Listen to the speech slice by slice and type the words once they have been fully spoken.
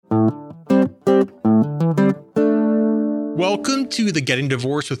Welcome to the Getting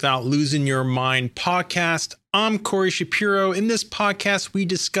Divorced Without Losing Your Mind podcast. I'm Corey Shapiro. In this podcast, we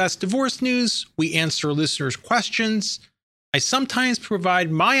discuss divorce news. We answer listeners' questions. I sometimes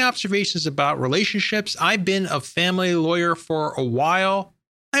provide my observations about relationships. I've been a family lawyer for a while.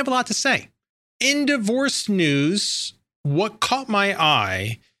 I have a lot to say. In divorce news, what caught my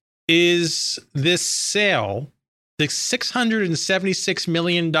eye is this sale, the $676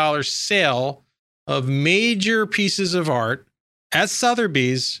 million sale of major pieces of art at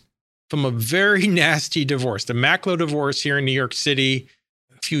Sotheby's from a very nasty divorce. The Macklowe divorce here in New York City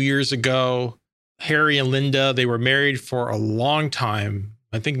a few years ago. Harry and Linda, they were married for a long time.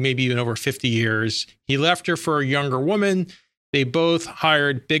 I think maybe even over 50 years. He left her for a younger woman. They both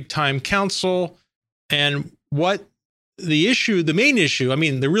hired big time counsel. And what the main issue,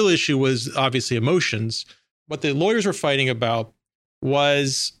 the real issue was obviously emotions. What the lawyers were fighting about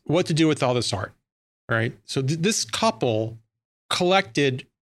was what to do with all this art. Right. So this couple collected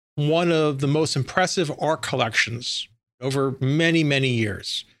one of the most impressive art collections over many, many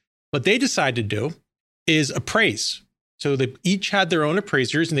years. What they decided to do is appraise. So they each had their own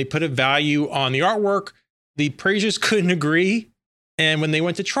appraisers and they put a value on the artwork. The appraisers couldn't agree. And when they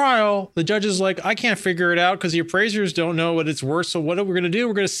went to trial, the judge is like, I can't figure it out because the appraisers don't know what it's worth. So what are we going to do?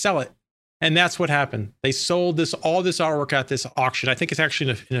 We're going to sell it. And that's what happened. They sold all this artwork at this auction. I think it's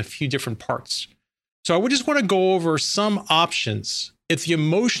actually in a few different parts. So I would just want to go over some options if the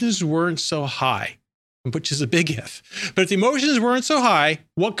emotions weren't so high, which is a big if. But if the emotions weren't so high,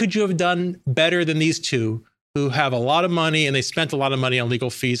 what could you have done better than these two who have a lot of money and they spent a lot of money on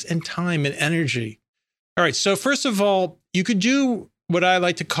legal fees and time and energy? All right. So first of all, you could do what I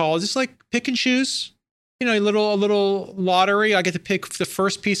like to call just like pick and choose, a little lottery. I get to pick the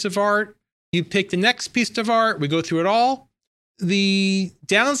first piece of art. You pick the next piece of art. We go through it all. The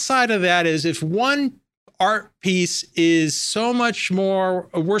downside of that is if one art piece is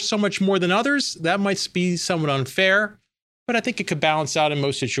worth so much more than others, that might be somewhat unfair, but I think it could balance out in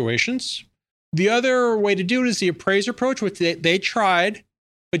most situations. The other way to do it is the appraiser approach, which they tried.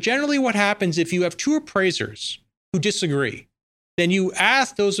 But generally what happens if you have two appraisers who disagree, then you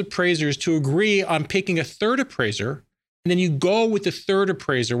ask those appraisers to agree on picking a third appraiser, and then you go with the third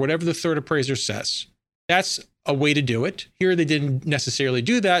appraiser, whatever the third appraiser says. That's a way to do it. Here, they didn't necessarily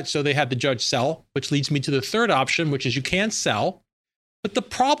do that, so they had the judge sell, which leads me to the third option, which is you can't sell. But the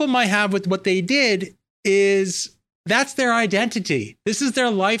problem I have with what they did is that's their identity. This is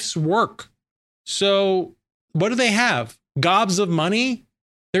their life's work. So what do they have? Gobs of money?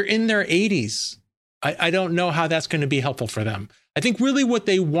 They're in their 80s. I don't know how that's going to be helpful for them. I think really what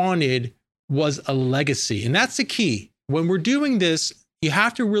they wanted was a legacy, and that's the key. When we're doing this, you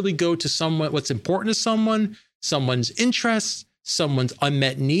have to really go to what's important to someone's interests, someone's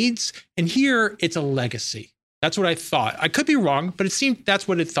unmet needs. And here it's a legacy. That's what I thought. I could be wrong, but it seemed that's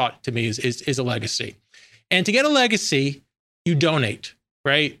what it thought to me is a legacy. And to get a legacy, you donate,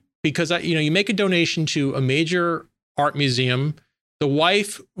 right? Because you make a donation to a major art museum. The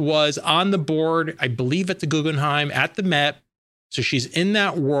wife was on the board, I believe, at the Guggenheim, at the Met. So she's in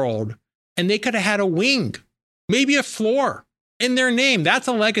that world. And they could have had a wing, maybe a floor in their name. That's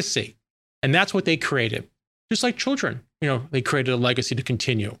a legacy. And that's what they created. Just like children, they created a legacy to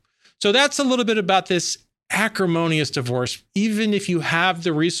continue. So that's a little bit about this acrimonious divorce. Even if you have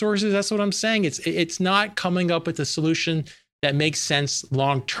the resources, that's what I'm saying. It's not coming up with a solution that makes sense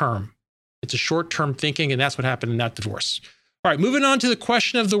long-term. It's a short-term thinking, and that's what happened in that divorce. All right, moving on to the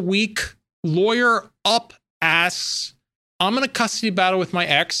question of the week. Lawyer Up asks, I'm in a custody battle with my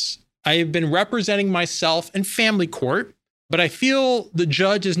ex. I have been representing myself in family court, but I feel the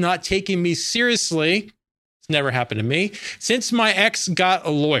judge is not taking me seriously. It's never happened to me. Since my ex got a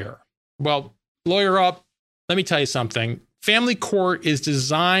lawyer. Well, Lawyer Up, let me tell you something. Family court is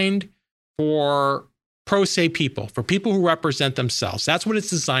designed for pro se people, for people who represent themselves. That's what it's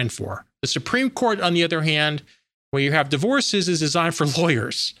designed for. The Supreme Court, on the other hand, where you have divorces, is designed for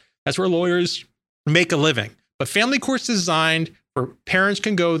lawyers. That's where lawyers make a living. But family court's designed for parents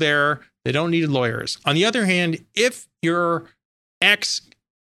can go there. They don't need lawyers. On the other hand, if your ex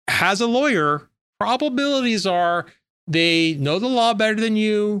has a lawyer, probabilities are they know the law better than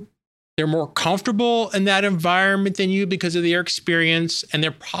you. They're more comfortable in that environment than you because of their experience, and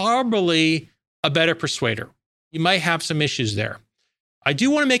they're probably a better persuader. You might have some issues there. I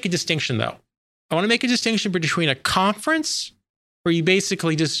do want to make a distinction, though. I want to make a distinction between a conference where you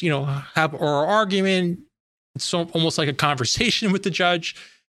basically just, have oral argument. It's almost like a conversation with the judge,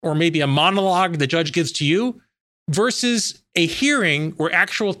 or maybe a monologue the judge gives to you, versus a hearing where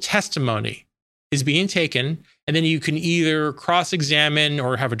actual testimony is being taken, and then you can either cross-examine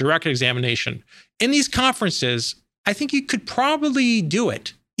or have a direct examination. In these conferences, I think you could probably do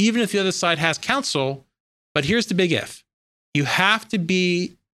it, even if the other side has counsel. But here's the big if. You have to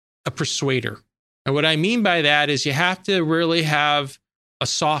be a persuader. And what I mean by that is you have to really have a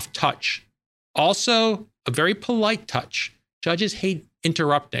soft touch. Also, a very polite touch. Judges hate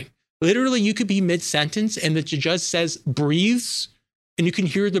interrupting. Literally, you could be mid-sentence and the judge says, breathes, and you can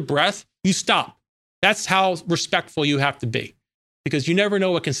hear the breath. You stop. That's how respectful you have to be, because you never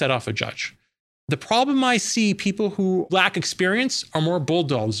know what can set off a judge. The problem I see, people who lack experience are more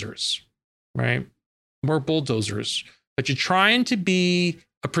bulldozers, right? More bulldozers. But you're trying to be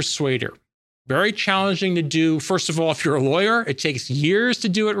a persuader. Very challenging to do. First of all, if you're a lawyer, it takes years to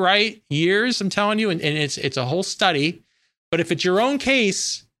do it right. Years, I'm telling you, and it's a whole study. But if it's your own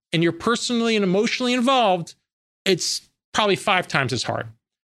case and you're personally and emotionally involved, it's probably 5 times as hard.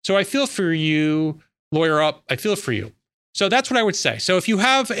 So I feel for you, Lawyer Up. I feel for you. So that's what I would say. So if you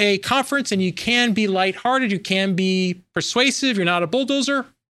have a conference and you can be lighthearted, you can be persuasive, you're not a bulldozer,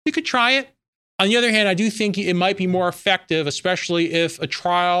 you could try it. On the other hand, I do think it might be more effective, especially if a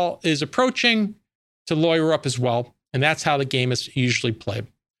trial is approaching, to lawyer up as well. And that's how the game is usually played.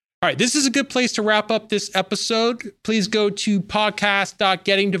 All right, this is a good place to wrap up this episode. Please go to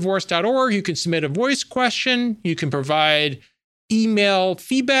podcast.gettingdivorced.org. You can submit a voice question. You can provide email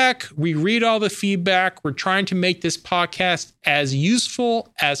feedback. We read all the feedback. We're trying to make this podcast as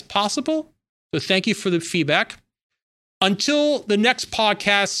useful as possible. So thank you for the feedback. Until the next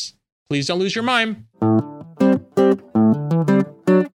podcast, please don't lose your mind.